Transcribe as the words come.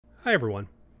Hi everyone.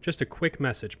 Just a quick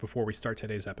message before we start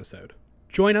today's episode.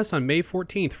 Join us on May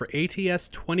 14th for ATS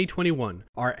 2021,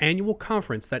 our annual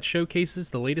conference that showcases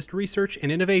the latest research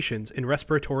and innovations in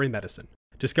respiratory medicine.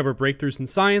 Discover breakthroughs in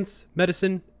science,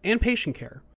 medicine, and patient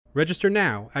care. Register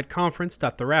now at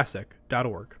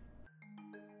conference.thoracic.org.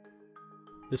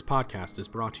 This podcast is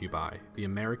brought to you by the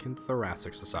American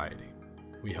Thoracic Society.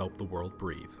 We help the world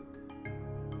breathe.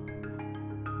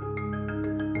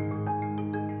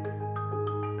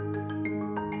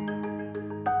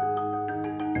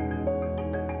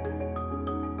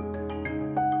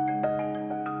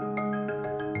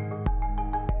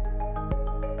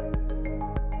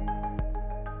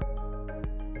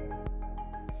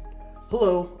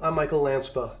 Hello, I'm Michael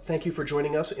Lanspa. Thank you for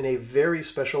joining us in a very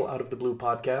special Out of the Blue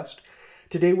podcast.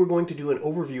 Today we're going to do an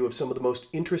overview of some of the most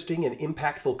interesting and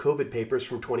impactful COVID papers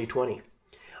from 2020.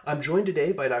 I'm joined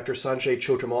today by Dr. Sanjay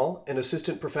Chotamal, an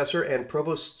assistant professor and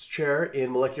provost's chair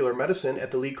in molecular medicine at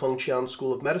the Lee Kong Chian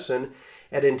School of Medicine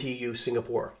at NTU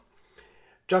Singapore.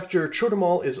 Dr.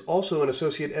 Chotamal is also an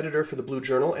associate editor for the Blue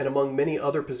Journal and among many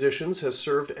other positions has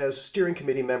served as steering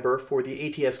committee member for the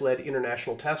ATS-led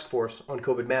International Task Force on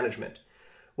COVID Management.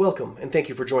 Welcome, and thank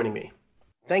you for joining me.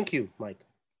 Thank you, Mike.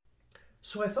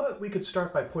 So I thought we could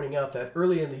start by pointing out that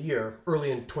early in the year,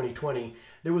 early in 2020,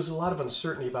 there was a lot of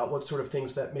uncertainty about what sort of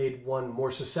things that made one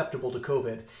more susceptible to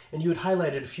COVID, and you had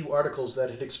highlighted a few articles that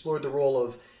had explored the role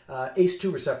of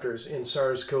ACE2 receptors in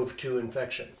SARS-CoV-2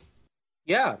 infection.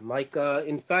 Yeah, Mike.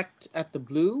 In fact, at the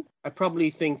Blue, I probably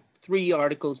think 3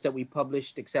 articles that we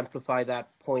published exemplify that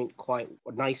point quite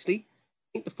nicely.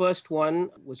 I think the first one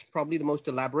was probably the most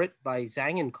elaborate by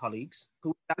Zhang and colleagues,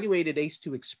 who evaluated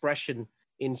ACE2 expression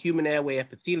in human airway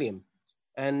epithelium.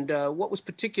 And what was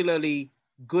particularly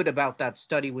good about that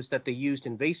study was that they used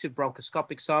invasive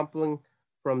bronchoscopic sampling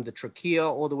from the trachea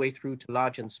all the way through to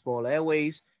large and small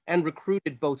airways and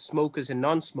recruited both smokers and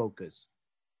non-smokers.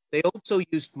 They also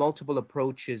used multiple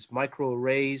approaches,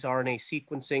 microarrays, RNA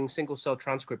sequencing, single-cell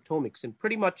transcriptomics, and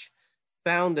pretty much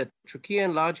found that trachea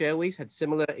and large airways had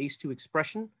similar ACE2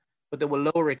 expression, but there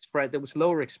was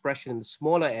lower expression in the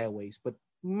smaller airways, but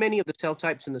many of the cell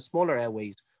types in the smaller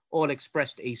airways all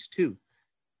expressed ACE2.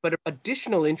 But an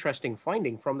additional interesting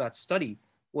finding from that study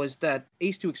was that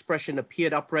ACE2 expression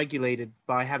appeared upregulated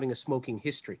by having a smoking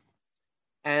history.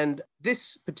 And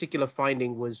this particular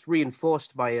finding was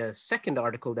reinforced by a second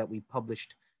article that we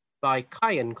published by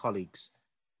Kai and colleagues,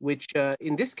 which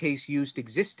in this case used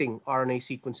existing RNA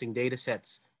sequencing data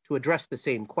sets to address the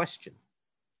same question.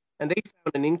 And they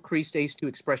found an increased ACE2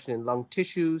 expression in lung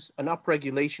tissues, an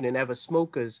upregulation in ever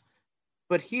smokers.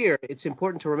 But here, it's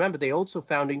important to remember they also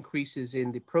found increases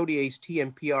in the protease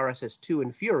TMPRSS2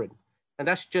 and furin. And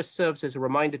that just serves as a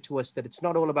reminder to us that it's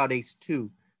not all about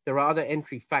ACE2. There are other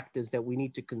entry factors that we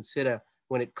need to consider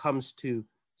when it comes to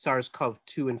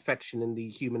SARS-CoV-2 infection in the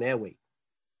human airway.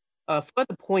 A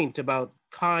further point about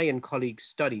Kai and colleagues'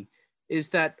 study is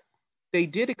that they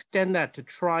did extend that to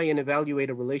try and evaluate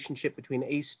a relationship between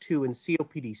ACE2 and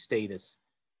COPD status.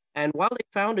 And while they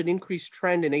found an increased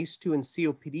trend in ACE2 and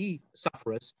COPD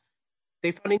sufferers,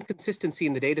 they found inconsistency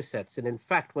in the data sets. And in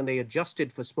fact, when they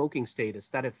adjusted for smoking status,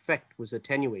 that effect was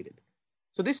attenuated.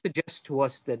 So this suggests to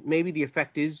us that maybe the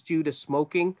effect is due to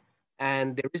smoking,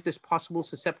 and there is this possible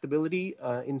susceptibility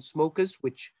in smokers,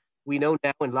 which we know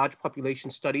now in large population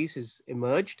studies has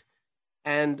emerged.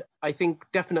 And I think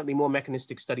definitely more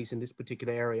mechanistic studies in this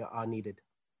particular area are needed.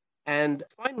 And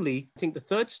finally, I think the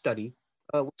third study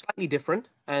was slightly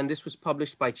different, and this was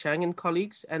published by Chang and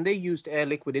colleagues, and they used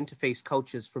air-liquid interface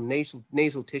cultures from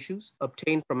nasal tissues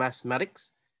obtained from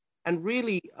asthmatics, and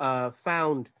really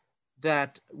found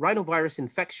that rhinovirus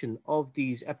infection of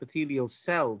these epithelial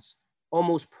cells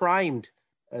almost primed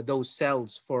those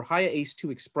cells for higher ACE2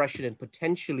 expression and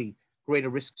potentially greater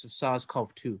risks of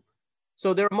SARS-CoV-2.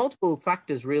 So there are multiple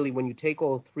factors really when you take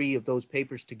all 3 of those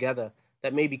papers together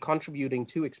that may be contributing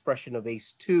to expression of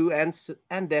ACE2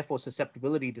 and therefore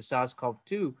susceptibility to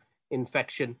SARS-CoV-2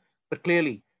 infection. But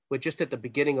clearly, we're just at the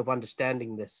beginning of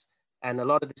understanding this. And a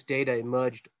lot of this data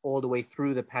emerged all the way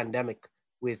through the pandemic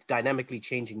with dynamically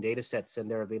changing data sets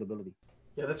and their availability.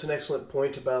 Yeah, that's an excellent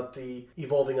point about the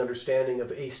evolving understanding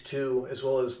of ACE2 as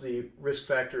well as the risk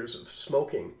factors of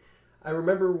smoking. I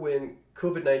remember when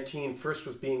COVID-19 first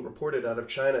was being reported out of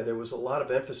China, there was a lot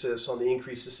of emphasis on the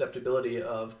increased susceptibility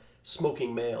of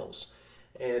smoking males.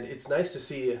 And it's nice to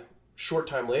see a short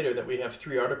time later that we have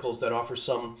 3 articles that offer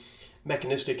some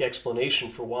mechanistic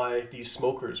explanation for why these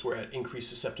smokers were at increased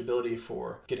susceptibility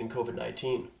for getting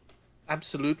COVID-19.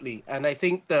 Absolutely. And I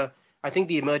think the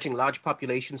emerging large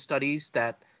population studies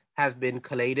that have been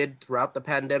collated throughout the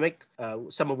pandemic,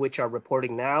 some of which are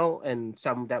reporting now and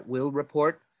some that will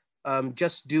report,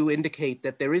 just do indicate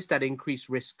that there is that increased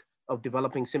risk of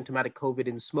developing symptomatic COVID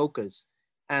in smokers.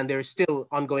 And there's still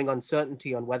ongoing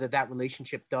uncertainty on whether that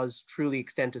relationship does truly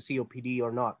extend to COPD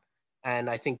or not. And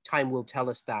I think time will tell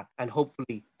us that. And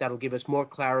hopefully that'll give us more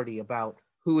clarity about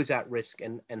who is at risk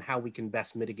and how we can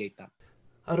best mitigate that.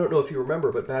 I don't know if you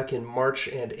remember, but back in March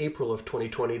and April of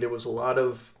 2020, there was a lot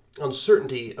of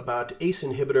uncertainty about ACE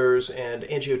inhibitors and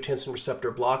angiotensin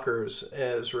receptor blockers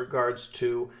as regards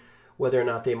to whether or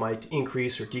not they might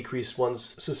increase or decrease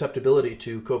one's susceptibility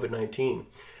to COVID-19.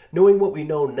 Knowing what we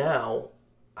know now,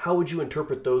 how would you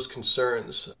interpret those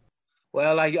concerns?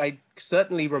 Well, I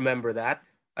certainly remember that.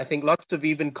 I think lots of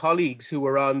even colleagues who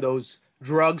were on those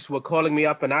drugs were calling me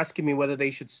up and asking me whether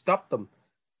they should stop them.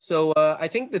 So I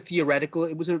think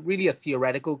it was really a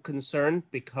theoretical concern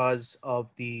because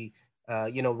of the,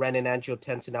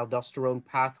 renin-angiotensin-aldosterone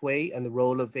pathway and the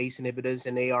role of ACE inhibitors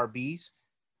and ARBs.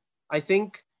 I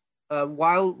think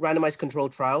while randomized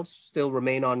controlled trials still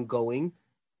remain ongoing,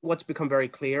 what's become very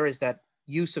clear is that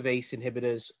use of ACE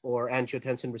inhibitors or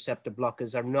angiotensin receptor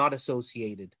blockers are not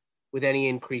associated with any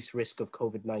increased risk of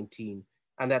COVID-19,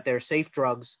 and that they're safe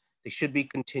drugs. They should be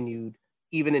continued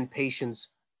even in patients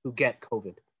who get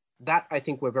COVID. That I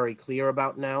think we're very clear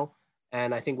about now,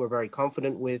 and I think we're very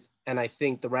confident with, and I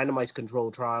think the randomized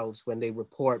control trials, when they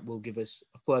report, will give us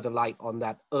further light on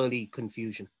that early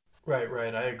confusion.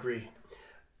 Right, I agree.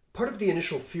 Part of the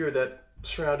initial fear that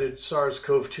surrounded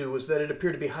SARS-CoV-2 was that it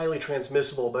appeared to be highly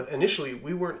transmissible, but initially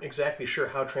we weren't exactly sure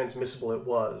how transmissible it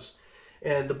was.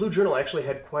 And the Blue Journal actually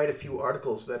had quite a few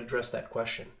articles that addressed that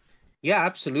question. Yeah,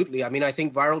 absolutely. I mean, I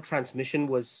think viral transmission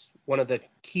was one of the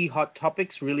key hot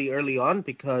topics really early on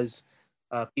because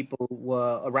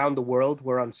people around the world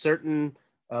were uncertain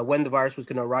when the virus was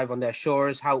going to arrive on their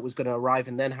shores, how it was going to arrive,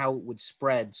 and then how it would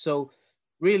spread. So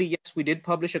really, yes, we did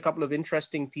publish a couple of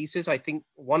interesting pieces. I think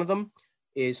one of them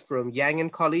is from Yang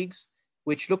and colleagues,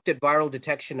 which looked at viral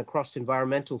detection across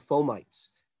environmental fomites.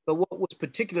 But what was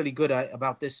particularly good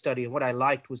about this study and what I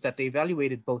liked was that they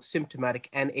evaluated both symptomatic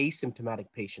and asymptomatic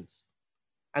patients.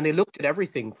 And they looked at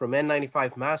everything from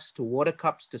N95 masks to water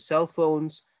cups to cell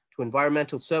phones to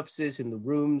environmental surfaces in the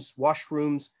rooms,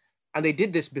 washrooms. And they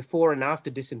did this before and after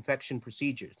disinfection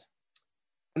procedures.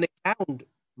 And they found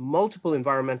multiple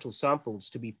environmental samples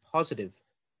to be positive.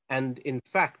 And in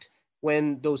fact,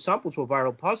 when those samples were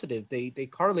viral positive, they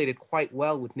correlated quite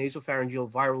well with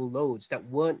nasopharyngeal viral loads that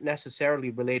weren't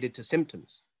necessarily related to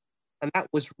symptoms. And that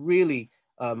was really,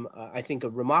 I think, a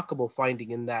remarkable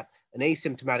finding in that an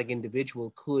asymptomatic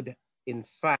individual could, in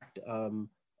fact,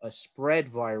 spread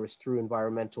virus through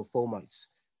environmental fomites.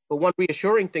 But one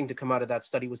reassuring thing to come out of that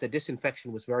study was that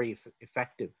disinfection was very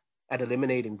effective at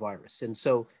eliminating virus. And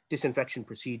so disinfection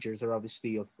procedures are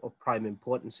obviously of prime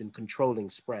importance in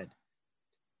controlling spread.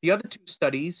 The other two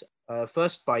studies,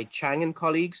 first by Chang and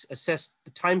colleagues, assessed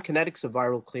the time kinetics of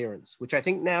viral clearance, which I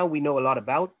think now we know a lot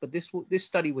about, but this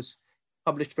study was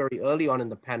published very early on in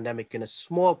the pandemic in a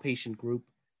small patient group,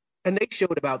 and they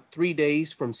showed about 3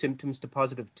 days from symptoms to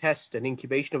positive test, an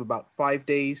incubation of about 5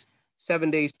 days, 7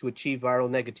 days to achieve viral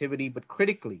negativity, but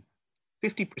critically,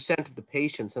 50% of the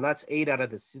patients, and that's 8 out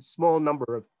of the small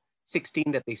number of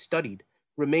 16 that they studied,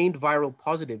 remained viral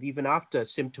positive even after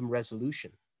symptom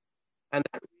resolution. And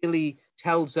that really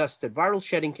tells us that viral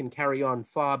shedding can carry on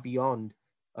far beyond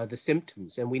the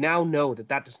symptoms. And we now know that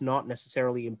that does not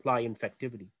necessarily imply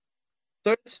infectivity.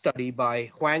 Third study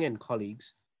by Huang and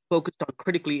colleagues focused on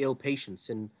critically ill patients.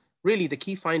 And really the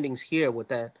key findings here were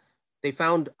that they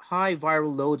found high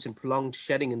viral loads and prolonged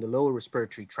shedding in the lower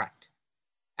respiratory tract.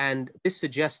 And this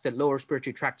suggests that lower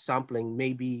respiratory tract sampling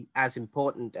may be as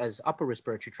important as upper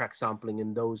respiratory tract sampling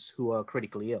in those who are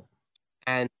critically ill.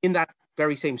 And in that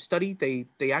very same study,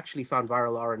 they actually found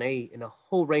viral RNA in a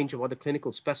whole range of other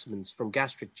clinical specimens, from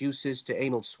gastric juices to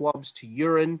anal swabs to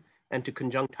urine and to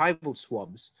conjunctival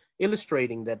swabs,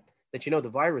 illustrating that the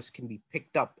virus can be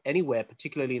picked up anywhere,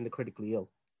 particularly in the critically ill,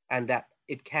 and that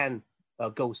it can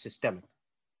go systemic.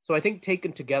 So I think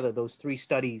taken together, those three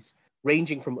studies,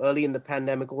 ranging from early in the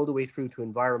pandemic all the way through to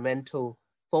environmental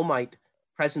fomite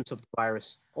presence of the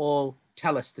virus, all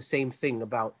tell us the same thing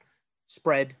about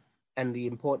spread and the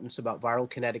importance about viral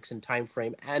kinetics and time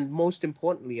frame, and most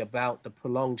importantly about the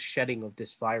prolonged shedding of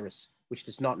this virus, which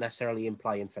does not necessarily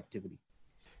imply infectivity.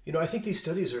 I think these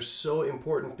studies are so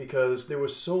important because there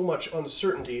was so much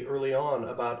uncertainty early on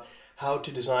about how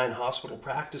to design hospital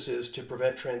practices to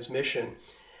prevent transmission.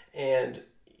 And,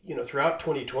 throughout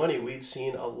 2020, we'd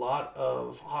seen a lot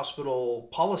of hospital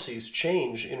policies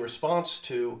change in response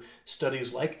to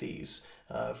studies like these.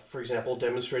 For example,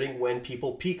 demonstrating when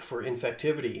people peak for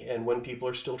infectivity and when people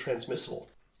are still transmissible.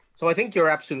 So I think you're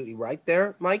absolutely right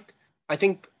there, Mike. I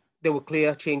think there were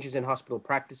clear changes in hospital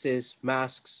practices,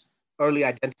 masks, early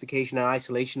identification and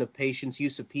isolation of patients,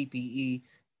 use of PPE,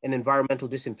 and environmental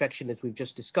disinfection, as we've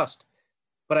just discussed.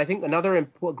 But I think another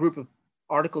important group of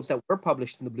articles that were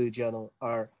published in the Blue Journal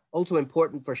are also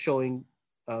important for showing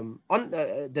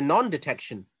the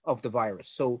non-detection of the virus.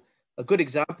 So a good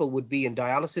example would be in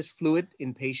dialysis fluid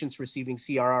in patients receiving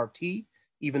CRRT,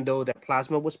 even though their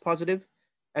plasma was positive,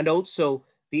 and also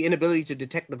the inability to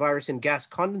detect the virus in gas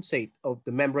condensate of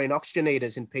the membrane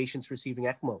oxygenators in patients receiving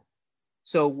ECMO.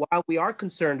 So while we are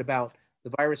concerned about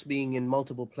the virus being in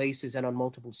multiple places and on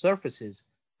multiple surfaces,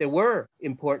 there were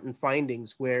important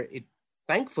findings where it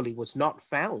thankfully was not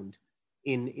found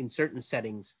in certain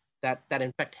settings that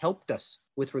in fact helped us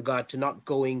with regard to not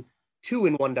going too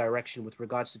in one direction with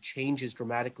regards to changes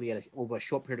dramatically over a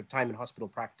short period of time in hospital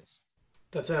practice.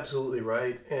 That's absolutely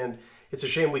right. And it's a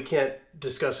shame we can't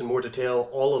discuss in more detail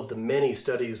all of the many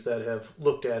studies that have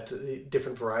looked at the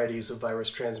different varieties of virus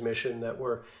transmission that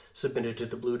were submitted to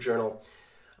the Blue Journal.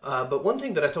 But one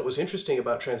thing that I thought was interesting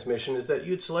about transmission is that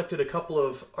you'd selected a couple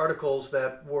of articles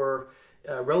that were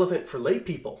relevant for lay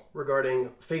people regarding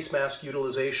face mask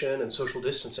utilization and social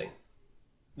distancing.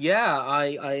 Yeah,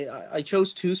 I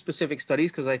chose two specific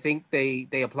studies because I think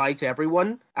they apply to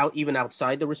everyone, even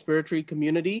outside the respiratory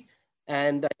community.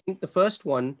 And I think the first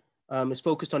one is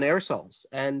focused on aerosols.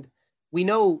 And we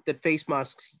know that face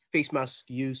mask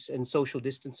use and social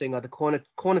distancing are the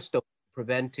cornerstone of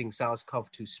preventing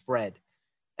SARS-CoV-2 spread.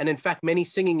 And in fact, many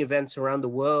singing events around the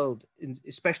world,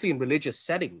 especially in religious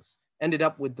settings, ended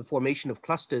up with the formation of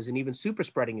clusters and even super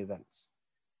spreading events.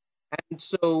 And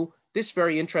so this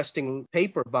very interesting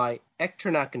paper by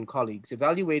Ekternak and colleagues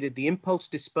evaluated the impulse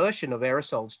dispersion of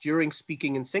aerosols during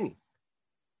speaking and singing.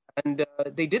 And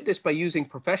they did this by using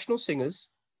professional singers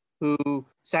who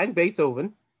sang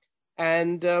Beethoven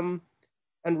and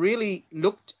really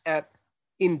looked at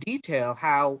in detail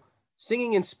how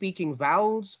singing and speaking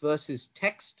vowels versus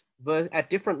text at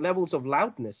different levels of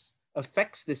loudness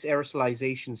affects this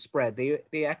aerosolization spread.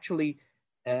 They actually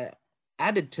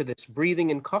added to this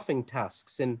breathing and coughing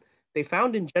tasks, and they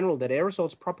found in general that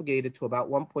aerosols propagated to about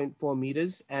 1.4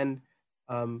 meters and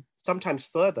sometimes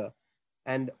further,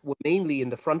 and were mainly in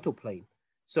the frontal plane.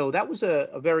 So that was a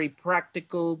very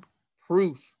practical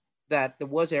proof that there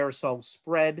was aerosol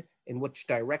spread, in which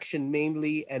direction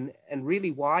mainly, and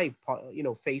really why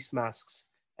face masks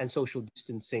and social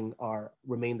distancing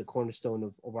remain the cornerstone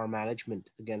of our management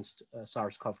against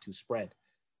SARS-CoV-2 spread.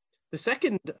 The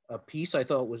second piece I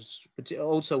thought was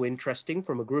also interesting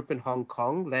from a group in Hong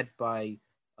Kong led by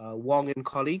Wong and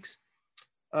colleagues,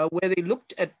 where they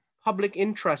looked at public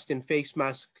interest in face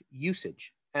mask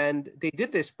usage. And they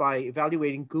did this by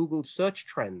evaluating Google search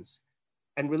trends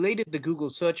and related the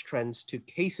Google search trends to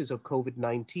cases of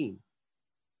COVID-19.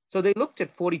 So they looked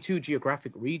at 42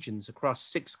 geographic regions across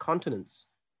 6 continents,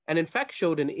 and in fact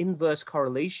showed an inverse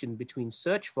correlation between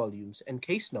search volumes and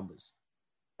case numbers.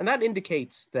 And that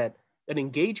indicates that an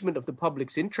engagement of the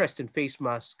public's interest in face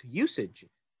mask usage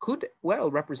could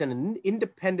well represent an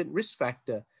independent risk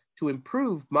factor to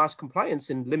improve mask compliance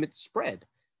and limit spread.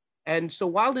 And so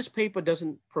while this paper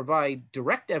doesn't provide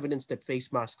direct evidence that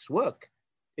face masks work,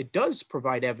 it does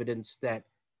provide evidence that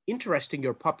interesting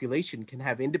your population can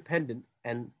have independent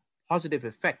and positive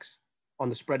effects on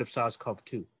the spread of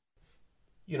SARS-CoV-2.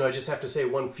 You know, I just have to say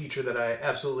one feature that I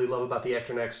absolutely love about the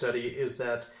Ekternak study is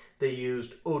that they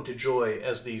used Ode to Joy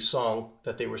as the song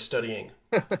that they were studying.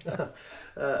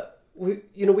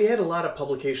 We had a lot of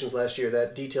publications last year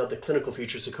that detailed the clinical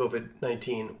features of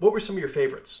COVID-19. What were some of your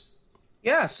favorites?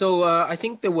 Yeah, so I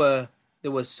think there were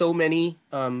so many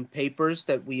papers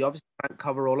that we obviously can't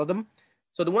cover all of them.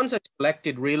 So the ones I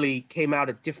selected really came out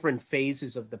at different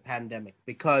phases of the pandemic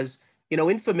because,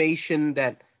 information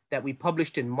that we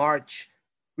published in March,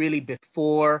 really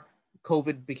before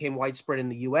COVID became widespread in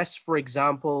the US, for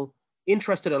example,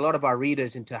 interested a lot of our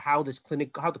readers into how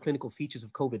the clinical features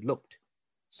of COVID looked.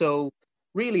 So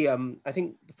really, I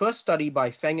think the first study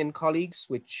by Feng and colleagues,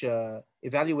 which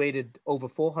evaluated over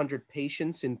 400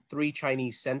 patients in 3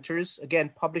 Chinese centers,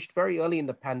 again, published very early in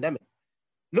the pandemic,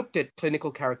 looked at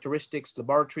clinical characteristics,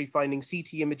 laboratory findings,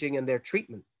 CT imaging, and their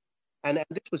treatment. And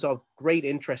this was of great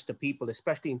interest to people,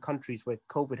 especially in countries where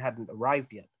COVID hadn't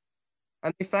arrived yet.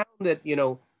 And they found that,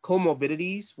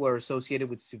 comorbidities were associated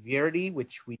with severity,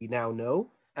 which we now know,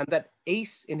 and that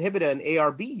ACE inhibitor and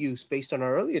ARB use, based on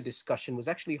our earlier discussion, was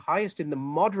actually highest in the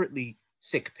moderately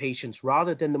sick patients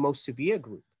rather than the most severe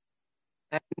group.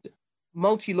 And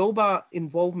multilobar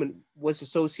involvement was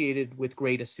associated with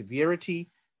greater severity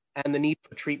and the need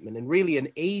for treatment. And really, an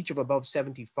age of above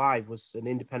 75 was an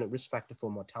independent risk factor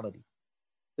for mortality.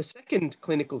 The second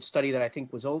clinical study that I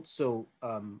think was also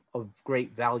of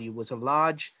great value was a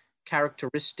large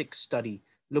characteristic study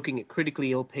looking at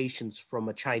critically ill patients from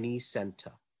a Chinese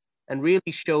center, and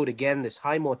really showed again this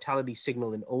high mortality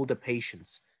signal in older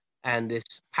patients and this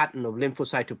pattern of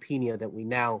lymphocytopenia that we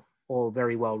now all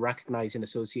very well recognize in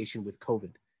association with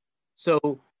COVID.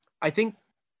 So I think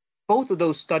both of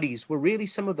those studies were really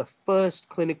some of the first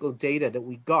clinical data that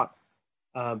we got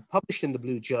published in the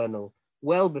Blue Journal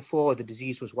well before the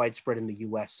disease was widespread in the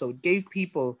US. So it gave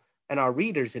people and our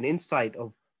readers an insight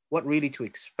of what really to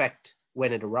expect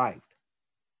when it arrived.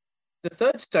 The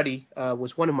third study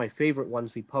was one of my favorite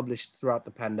ones we published throughout the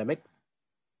pandemic,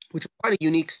 which was quite a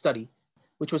unique study,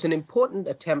 which was an important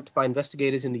attempt by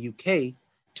investigators in the UK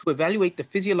to evaluate the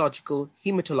physiological,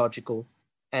 hematological,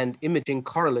 and imaging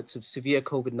correlates of severe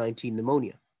COVID-19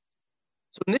 pneumonia.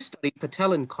 So in this study,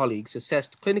 Patel and colleagues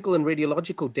assessed clinical and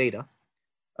radiological data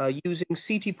using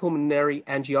CT pulmonary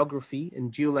angiography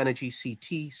and dual energy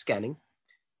CT scanning,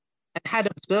 and had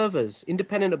observers,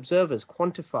 independent observers,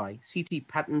 quantify CT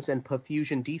patterns and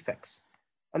perfusion defects.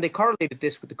 And they correlated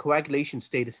this with the coagulation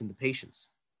status in the patients.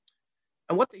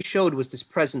 And what they showed was this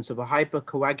presence of a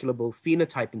hypercoagulable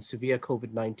phenotype in severe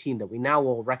COVID-19 that we now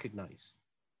all recognize.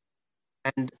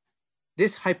 And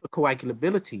this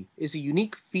hypercoagulability is a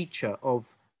unique feature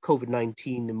of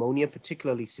COVID-19 pneumonia,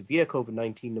 particularly severe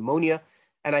COVID-19 pneumonia.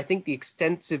 And I think the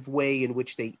extensive way in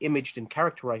which they imaged and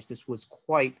characterized this was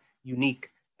quite unique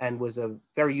and was a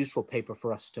very useful paper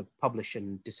for us to publish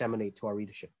and disseminate to our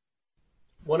readership.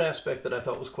 One aspect that I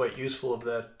thought was quite useful of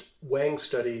that Wang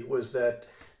study was that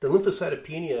the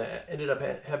lymphocytopenia ended up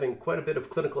having quite a bit of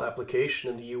clinical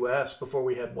application in the US before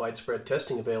we had widespread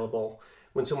testing available.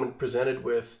 When someone presented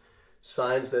with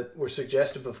signs that were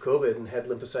suggestive of COVID and had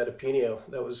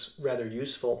lymphocytopenia, that was rather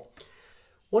useful.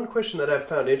 One question that I've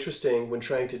found interesting when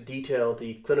trying to detail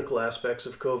the clinical aspects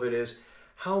of COVID is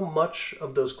how much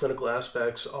of those clinical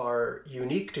aspects are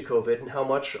unique to COVID and how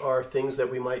much are things that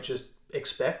we might just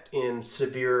expect in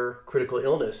severe critical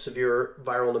illness, severe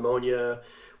viral pneumonia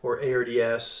or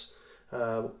ARDS,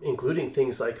 including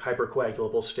things like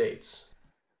hypercoagulable states.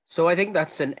 So I think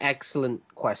that's an excellent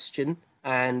question.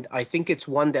 And I think it's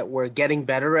one that we're getting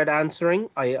better at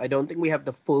answering. I don't think we have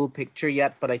the full picture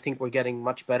yet, but I think we're getting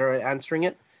much better at answering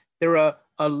it. There are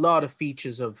a lot of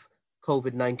features of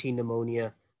COVID-19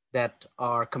 pneumonia that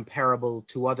are comparable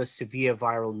to other severe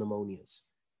viral pneumonias.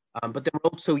 But there are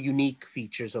also unique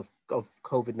features of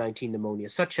COVID-19 pneumonia,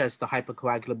 such as the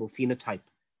hypercoagulable phenotype,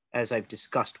 as I've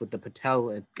discussed with the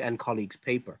Patel and colleagues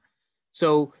paper.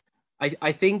 So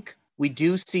I think we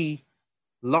do see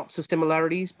lots of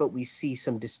similarities, but we see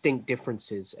some distinct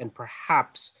differences. And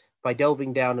perhaps by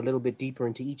delving down a little bit deeper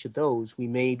into each of those, we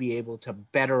may be able to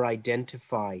better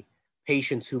identify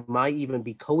patients who might even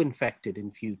be co-infected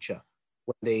in future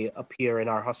when they appear in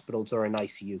our hospitals or in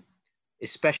ICU,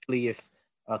 especially if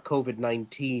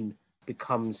COVID-19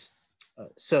 becomes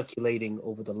circulating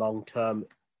over the long term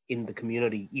in the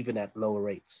community, even at lower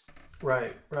rates.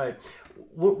 Right.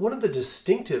 One of the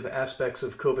distinctive aspects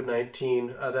of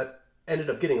COVID-19 that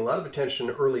ended up getting a lot of attention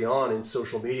early on in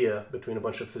social media between a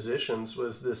bunch of physicians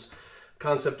was this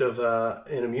concept of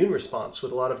an immune response,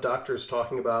 with a lot of doctors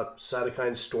talking about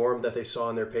cytokine storm that they saw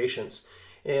in their patients.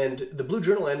 And the Blue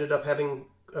Journal ended up having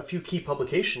a few key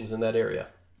publications in that area.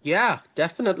 Yeah,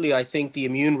 definitely. I think the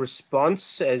immune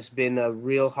response has been a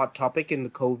real hot topic in the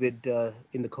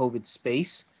COVID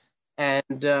space. And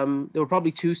there were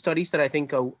probably two studies that I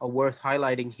think are worth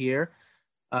highlighting here.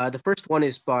 The first one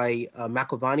is by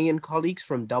McIlvany and colleagues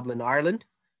from Dublin, Ireland,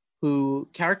 who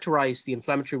characterized the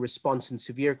inflammatory response in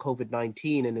severe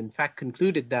COVID-19 and in fact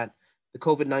concluded that the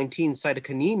COVID-19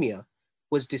 cytokinin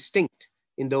was distinct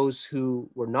in those who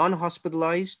were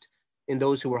non-hospitalized, in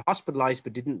those who were hospitalized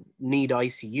but didn't need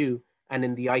ICU, and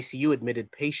in the ICU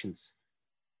admitted patients.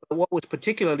 But what was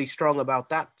particularly strong about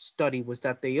that study was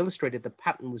that they illustrated the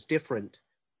pattern was different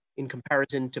in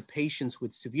comparison to patients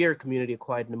with severe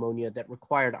community-acquired pneumonia that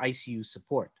required ICU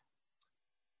support.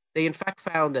 They in fact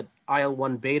found that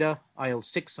IL-1 beta,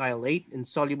 IL-6, IL-8, and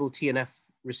soluble TNF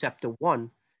receptor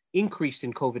 1 increased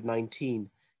in COVID-19,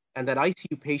 and that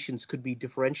ICU patients could be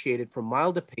differentiated from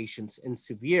milder patients and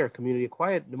severe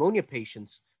community-acquired pneumonia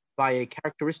patients by a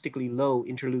characteristically low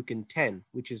interleukin-10,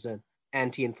 which is an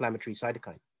anti-inflammatory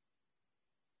cytokine.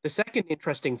 The second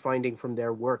interesting finding from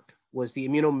their work was the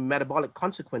immunometabolic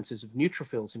consequences of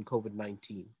neutrophils in COVID-19.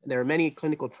 And there are many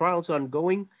clinical trials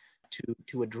ongoing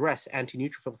to address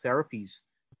anti-neutrophil therapies,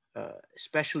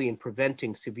 especially in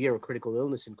preventing severe or critical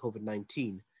illness in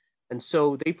COVID-19. And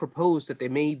so they proposed that there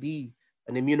may be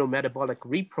an immunometabolic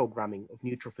reprogramming of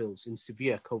neutrophils in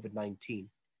severe COVID-19.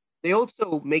 They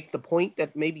also make the point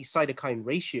that maybe cytokine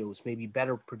ratios may be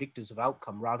better predictors of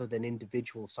outcome rather than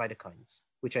individual cytokines,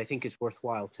 which I think is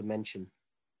worthwhile to mention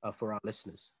for our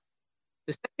listeners.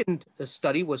 The second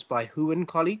study was by Hu and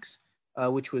colleagues,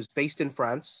 which was based in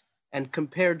France, and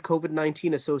compared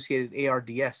COVID-19 associated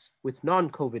ARDS with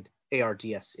non-COVID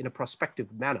ARDS in a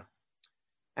prospective manner.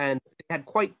 And they had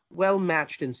quite well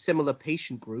matched and similar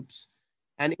patient groups,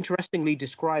 and interestingly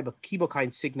describe a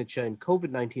chemokine signature in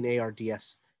COVID-19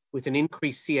 ARDS with an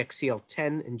increased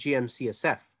CXCL10 and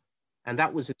GM-CSF. And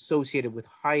that was associated with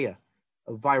higher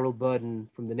viral burden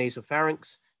from the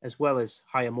nasopharynx, as well as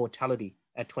higher mortality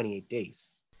at 28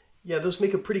 days. Yeah, those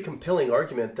make a pretty compelling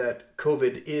argument that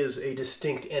COVID is a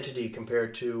distinct entity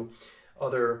compared to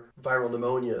other viral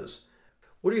pneumonias.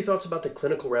 What are your thoughts about the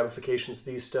clinical ramifications of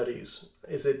these studies?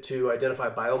 Is it to identify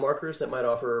biomarkers that might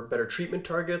offer better treatment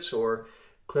targets or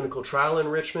clinical trial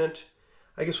enrichment?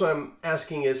 I guess what I'm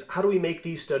asking is, how do we make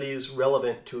these studies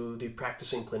relevant to the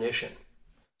practicing clinician?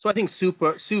 So I think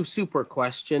super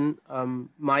question,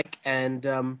 Mike. And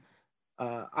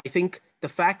I think the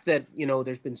fact that,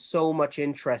 there's been so much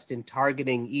interest in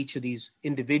targeting each of these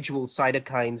individual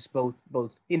cytokines,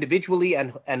 both individually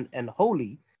and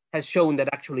wholly, has shown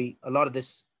that actually a lot of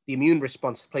this, the immune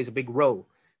response plays a big role.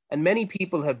 And many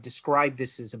people have described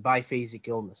this as a biphasic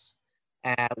illness,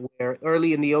 where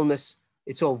early in the illness,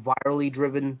 it's all virally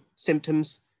driven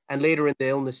symptoms, and later in the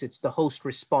illness, it's the host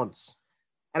response.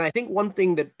 And I think one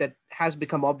thing that has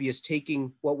become obvious,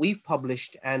 taking what we've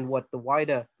published and what the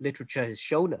wider literature has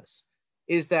shown us,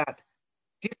 is that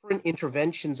different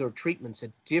interventions or treatments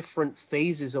at different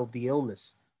phases of the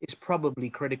illness is probably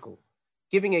critical.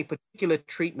 Giving a particular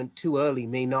treatment too early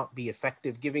may not be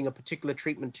effective. Giving a particular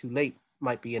treatment too late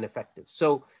might be ineffective.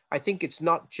 So I think it's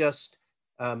not just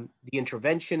the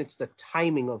intervention, it's the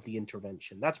timing of the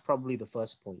intervention. That's probably the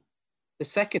first point. The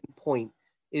second point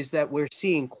is that we're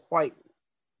seeing quite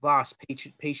vast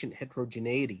patient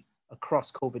heterogeneity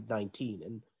across COVID-19.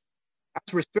 And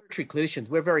as respiratory clinicians,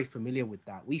 we're very familiar with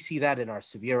that. We see that in our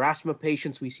severe asthma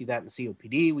patients, we see that in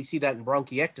COPD, we see that in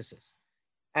bronchiectasis.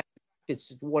 And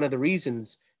it's one of the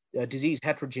reasons, disease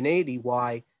heterogeneity,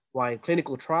 why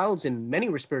clinical trials in many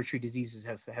respiratory diseases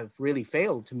have really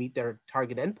failed to meet their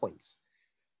target endpoints.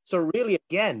 So really,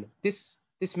 again, this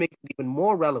makes it even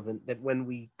more relevant that when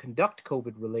we conduct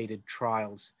COVID-related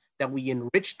trials, that we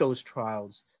enrich those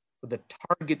trials for the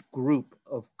target group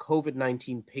of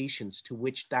COVID-19 patients to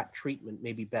which that treatment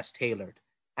may be best tailored,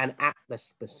 and at the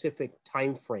specific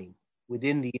time frame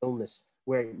within the illness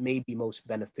where it may be most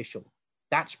beneficial.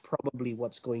 That's probably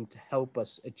what's going to help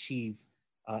us achieve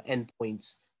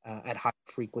endpoints at high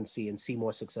frequency and see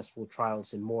more successful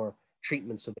trials and more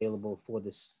treatments available for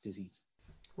this disease.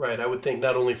 Right, I would think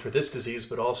not only for this disease,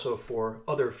 but also for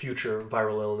other future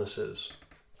viral illnesses.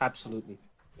 Absolutely.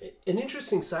 An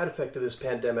interesting side effect of this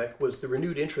pandemic was the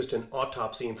renewed interest in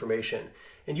autopsy information.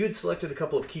 And you had selected a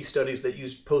couple of key studies that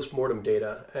used post-mortem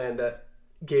data and that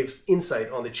gave insight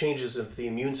on the changes of the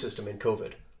immune system in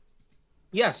COVID.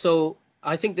 Yeah, so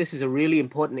I think this is a really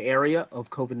important area of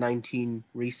COVID-19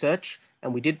 research.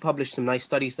 And we did publish some nice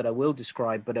studies that I will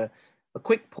describe. But a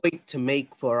quick point to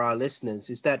make for our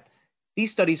listeners is that these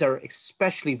studies are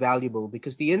especially valuable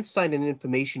because the insight and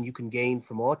information you can gain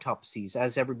from autopsies,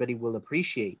 as everybody will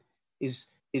appreciate, is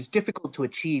difficult to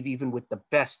achieve even with the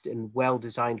best and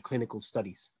well-designed clinical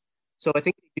studies. So I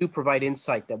think they do provide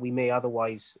insight that we may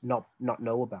otherwise not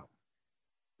know about.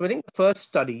 So I think the first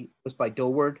study was by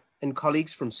Dorward and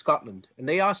colleagues from Scotland, and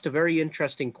they asked a very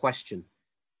interesting question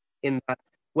in that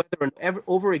whether an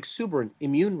overexuberant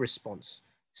immune response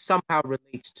somehow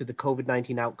relates to the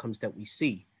COVID-19 outcomes that we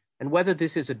see, and whether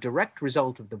this is a direct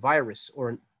result of the virus or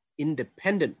an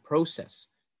independent process.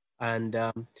 And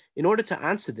in order to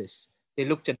answer this, they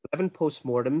looked at 11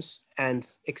 postmortems and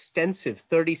extensive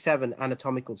 37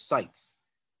 anatomical sites,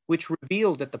 which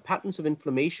revealed that the patterns of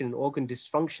inflammation and organ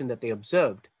dysfunction that they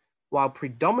observed, while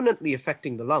predominantly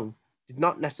affecting the lung, did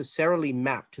not necessarily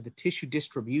map to the tissue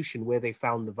distribution where they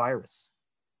found the virus.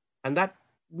 And that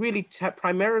really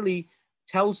primarily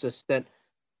tells us that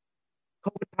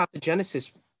COVID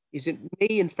pathogenesis may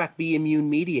in fact be immune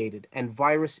mediated and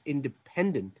virus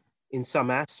independent in some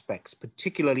aspects,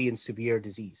 particularly in severe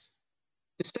disease.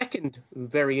 The second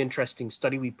very interesting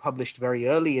study we published very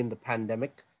early in the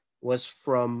pandemic was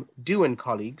from Du and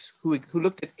colleagues who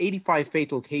looked at 85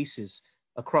 fatal cases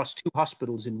across 2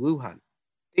 hospitals in Wuhan.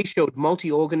 They showed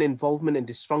multi-organ involvement and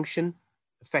dysfunction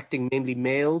affecting mainly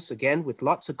males, again, with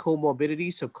lots of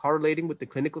comorbidities, so correlating with the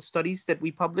clinical studies that we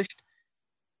published.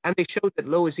 And they showed that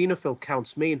low eosinophil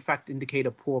counts may in fact indicate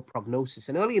a poor prognosis.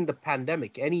 And early in the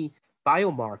pandemic, any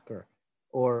biomarker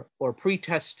or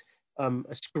pretest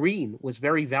a screen was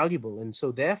very valuable. And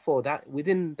so therefore that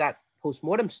within that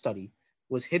postmortem study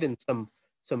was hidden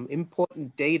some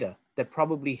important data that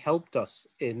probably helped us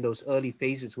in those early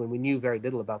phases when we knew very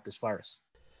little about this virus.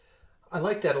 I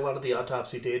like that a lot of the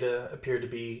autopsy data appeared to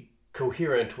be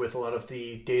coherent with a lot of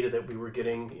the data that we were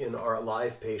getting in our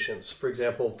live patients. For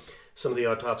example, some of the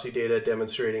autopsy data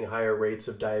demonstrating higher rates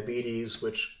of diabetes,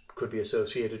 which could be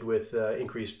associated with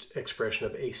increased expression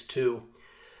of ACE2.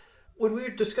 When we were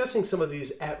discussing some of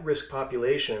these at-risk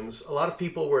populations, a lot of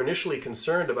people were initially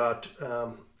concerned about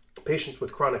patients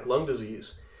with chronic lung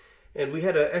disease. And we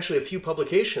had actually a few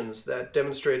publications that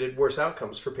demonstrated worse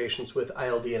outcomes for patients with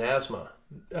ILD and asthma.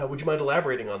 Would you mind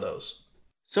elaborating on those?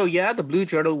 So yeah, the Blue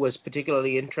Journal was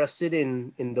particularly interested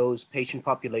in those patient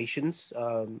populations,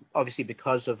 obviously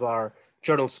because of our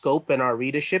journal scope and our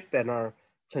readership and our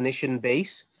clinician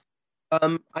base.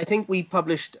 I think we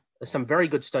published some very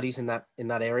good studies in that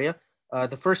area.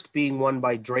 The first being one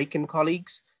by Drake and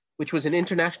colleagues, which was an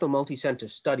international multi-center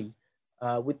study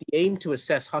with the aim to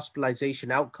assess hospitalization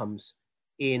outcomes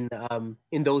in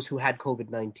those who had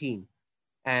COVID-19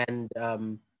 and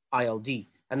ILD.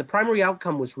 And the primary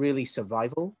outcome was really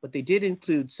survival, but they did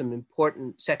include some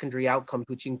important secondary outcomes,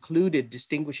 which included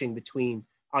distinguishing between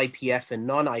IPF and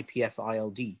non-IPF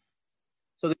ILD.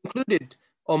 So they included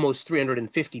almost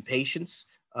 350 patients,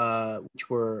 which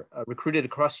were recruited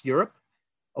across Europe,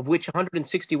 of which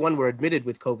 161 were admitted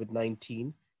with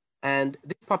COVID-19. And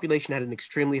this population had an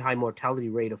extremely high mortality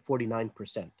rate of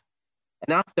 49%. And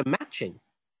after matching,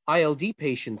 ILD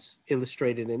patients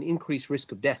illustrated an increased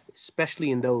risk of death,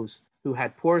 especially in those who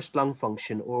had poorest lung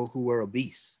function or who were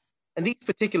obese. And these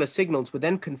particular signals were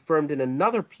then confirmed in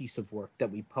another piece of work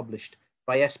that we published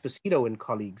by Esposito and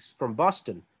colleagues from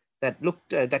Boston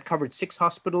that covered 6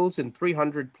 hospitals and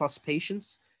 300 plus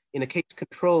patients in a case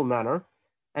control manner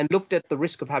and looked at the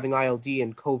risk of having ILD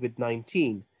and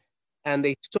COVID-19. And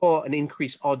they saw an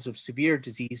increased odds of severe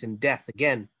disease and death,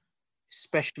 again,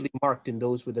 especially marked in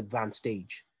those with advanced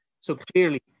age. So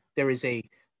clearly there is a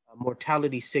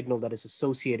mortality signal that is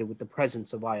associated with the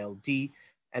presence of ILD,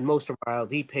 and most of our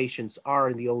ILD patients are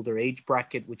in the older age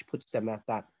bracket, which puts them at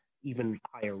that even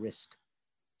higher risk.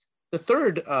 The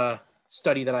third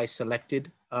study that I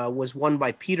selected was one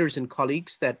by Peters and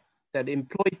colleagues that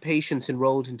employed patients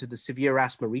enrolled into the Severe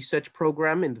Asthma Research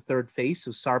Program in the third phase,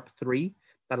 so SARP-3.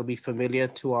 That'll be familiar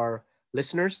to our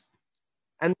listeners.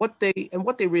 And what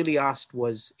they really asked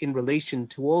was in relation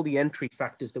to all the entry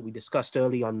factors that we discussed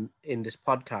early on in this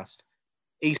podcast,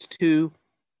 ACE2,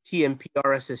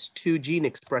 TMPRSS2 gene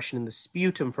expression in the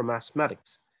sputum from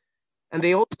asthmatics. And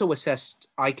they also assessed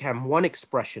ICAM1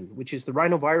 expression, which is the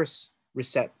rhinovirus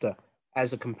receptor,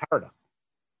 as a comparator.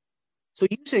 So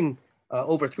using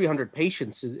over 300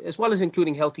 patients, as well as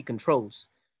including healthy controls,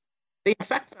 they in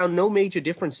fact found no major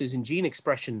differences in gene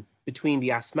expression between the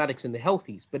asthmatics and the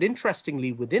healthies. But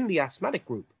interestingly, within the asthmatic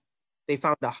group, they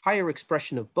found a higher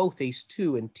expression of both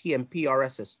ACE2 and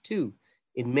TMPRSS2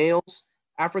 in males,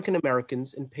 African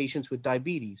Americans, and patients with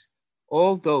diabetes,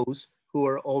 all those who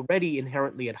are already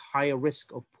inherently at higher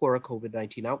risk of poorer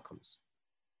COVID-19 outcomes.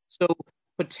 So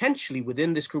potentially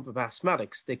within this group of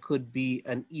asthmatics, there could be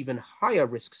an even higher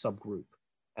risk subgroup.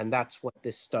 And that's what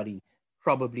this study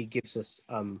probably gives us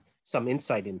some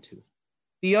insight into.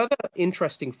 The other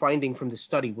interesting finding from this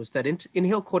study was that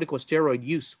inhaled corticosteroid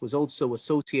use was also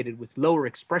associated with lower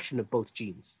expression of both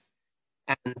genes.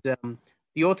 And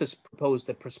the authors proposed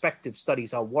that prospective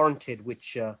studies are warranted,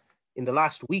 which in the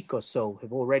last week or so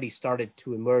have already started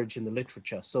to emerge in the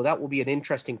literature. So that will be an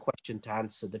interesting question to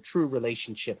answer, the true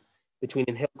relationship between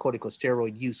inhaled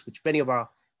corticosteroid use, which many of our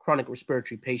chronic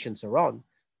respiratory patients are on,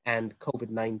 and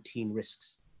COVID-19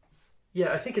 risks.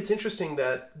 Yeah, I think it's interesting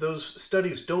that those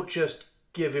studies don't just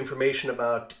give information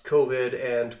about COVID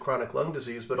and chronic lung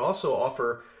disease, but also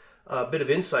offer a bit of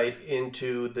insight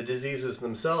into the diseases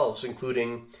themselves,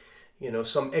 including,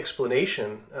 some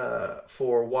explanation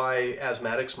for why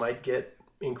asthmatics might get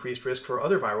increased risk for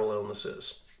other viral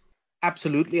illnesses.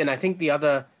 Absolutely, and I think the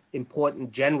other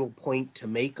important general point to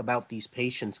make about these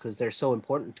patients, because they're so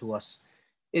important to us,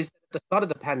 is that at the start of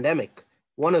the pandemic,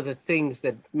 one of the things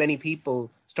that many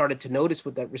people started to notice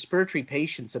was that respiratory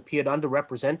patients appeared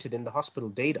underrepresented in the hospital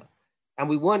data. And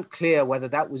we weren't clear whether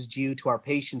that was due to our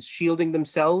patients shielding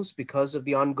themselves because of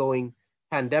the ongoing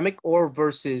pandemic or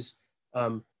versus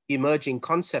the emerging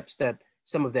concepts that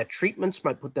some of their treatments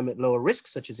might put them at lower risk,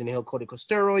 such as inhaled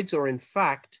corticosteroids, or in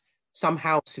fact,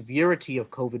 somehow severity of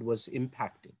COVID was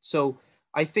impacted. So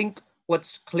I think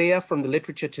what's clear from the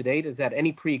literature to date is that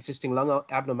any pre-existing lung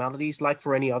abnormalities, like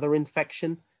for any other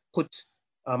infection, puts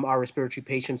our respiratory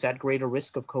patients at greater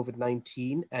risk of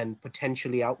COVID-19 and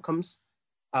potentially outcomes.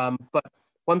 But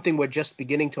one thing we're just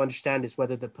beginning to understand is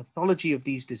whether the pathology of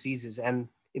these diseases and,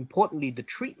 importantly, the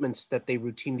treatments that they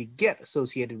routinely get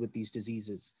associated with these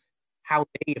diseases, how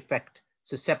they affect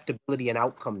susceptibility and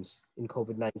outcomes in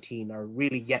COVID-19 are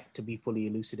really yet to be fully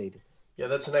elucidated. Yeah,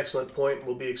 that's an excellent point.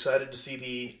 We'll be excited to see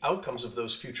the outcomes of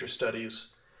those future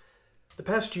studies. The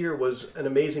past year was an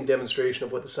amazing demonstration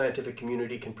of what the scientific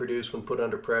community can produce when put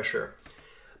under pressure.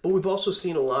 But we've also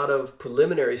seen a lot of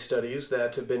preliminary studies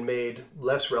that have been made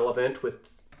less relevant with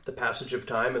the passage of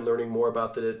time and learning more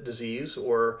about the disease,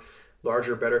 or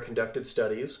larger, better conducted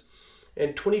studies.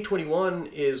 And 2021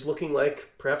 is looking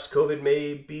like perhaps COVID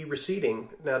may be receding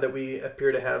now that we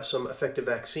appear to have some effective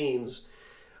vaccines.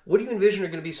 What do you envision are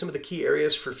going to be some of the key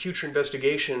areas for future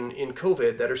investigation in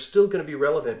COVID that are still going to be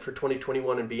relevant for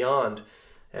 2021 and beyond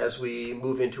as we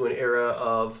move into an era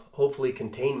of hopefully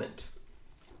containment?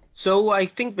 So I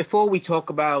think before we talk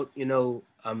about,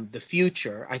 the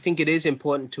future, I think it is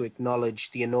important to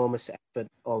acknowledge the enormous effort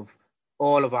of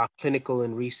all of our clinical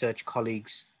and research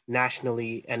colleagues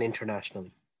nationally and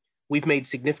internationally. We've made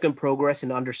significant progress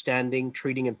in understanding,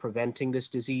 treating, and preventing this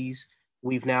disease.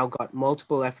 We've now got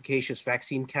multiple efficacious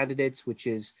vaccine candidates, which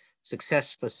is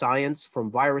success for science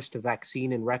from virus to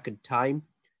vaccine in record time.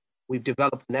 We've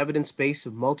developed an evidence base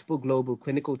of multiple global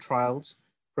clinical trials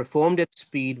performed at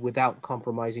speed without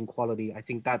compromising quality. I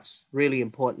think that's really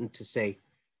important to say.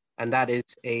 And that is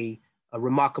a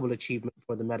remarkable achievement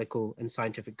for the medical and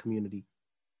scientific community.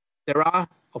 There are,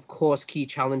 of course, key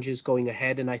challenges going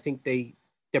ahead, and I think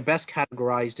they're best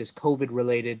categorized as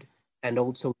COVID-related and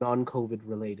also non-COVID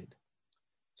related.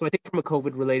 So I think from a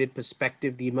COVID-related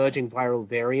perspective, the emerging viral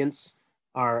variants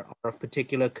are of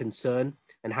particular concern,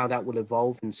 and how that will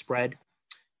evolve and spread,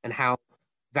 and how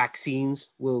vaccines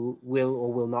will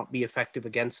or will not be effective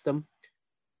against them.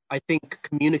 I think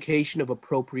communication of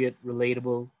appropriate,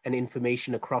 relatable, and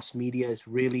information across media is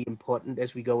really important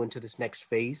as we go into this next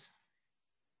phase.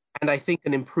 And I think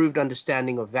an improved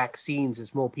understanding of vaccines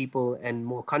as more people and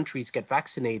more countries get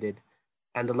vaccinated,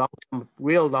 and the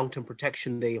real long-term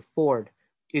protection they afford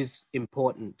is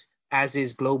important, as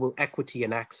is global equity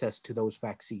and access to those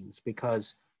vaccines,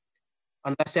 because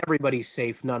unless everybody's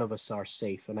safe, none of us are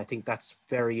safe. And I think that's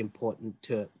very important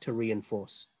to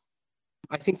reinforce.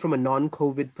 I think from a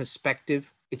non-COVID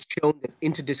perspective, it's shown that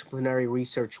interdisciplinary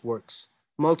research works.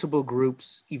 Multiple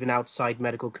groups, even outside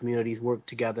medical communities, work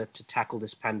together to tackle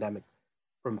this pandemic,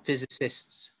 from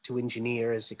physicists to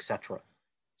engineers, etc.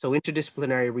 So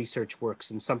interdisciplinary research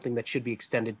works, and something that should be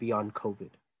extended beyond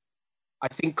COVID. I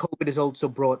think COVID has also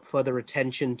brought further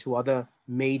attention to other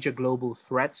major global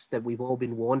threats that we've all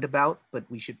been warned about, but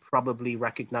we should probably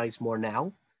recognize more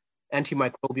now.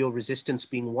 Antimicrobial resistance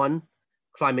being one,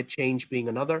 climate change being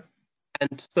another,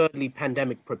 and thirdly,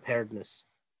 pandemic preparedness.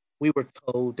 We were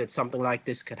told that something like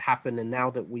this could happen, and now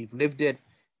that we've lived it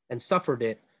and suffered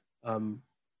it,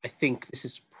 I think this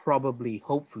is probably,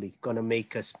 hopefully, going to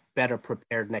make us better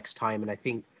prepared next time. And I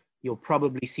think you'll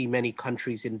probably see many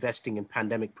countries investing in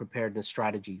pandemic preparedness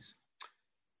strategies.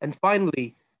 And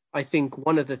finally, I think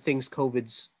one of the things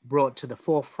COVID's brought to the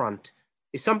forefront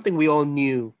is something we all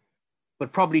knew,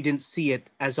 but probably didn't see it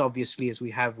as obviously as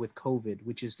we have with COVID,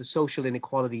 which is the social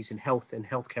inequalities in health and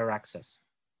healthcare access.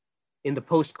 In the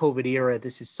post-COVID era,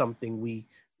 this is something we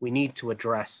need to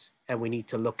address and we need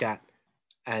to look at.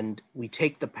 And we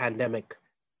take the pandemic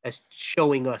as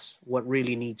showing us what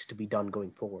really needs to be done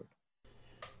going forward.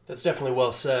 That's definitely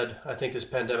well said. I think this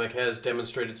pandemic has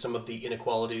demonstrated some of the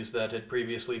inequalities that had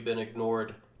previously been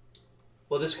ignored.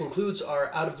 Well, this concludes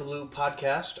our Out of the Loop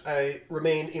podcast. I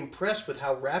remain impressed with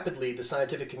how rapidly the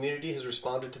scientific community has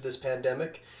responded to this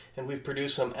pandemic, and we've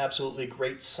produced some absolutely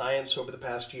great science over the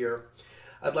past year.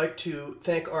 I'd like to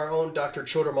thank our own Dr.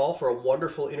 Chodermal for a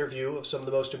wonderful interview of some of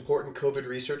the most important COVID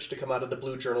research to come out of the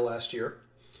Blue Journal last year.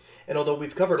 And although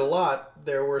we've covered a lot,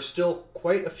 there were still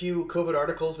quite a few COVID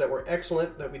articles that were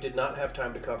excellent that we did not have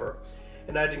time to cover.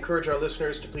 And I'd encourage our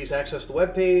listeners to please access the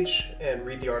webpage and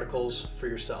read the articles for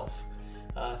yourself.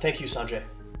 Thank you, Sanjay.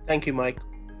 Thank you, Mike.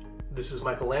 This is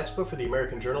Michael Lanspa for the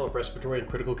American Journal of Respiratory and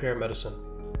Critical Care Medicine.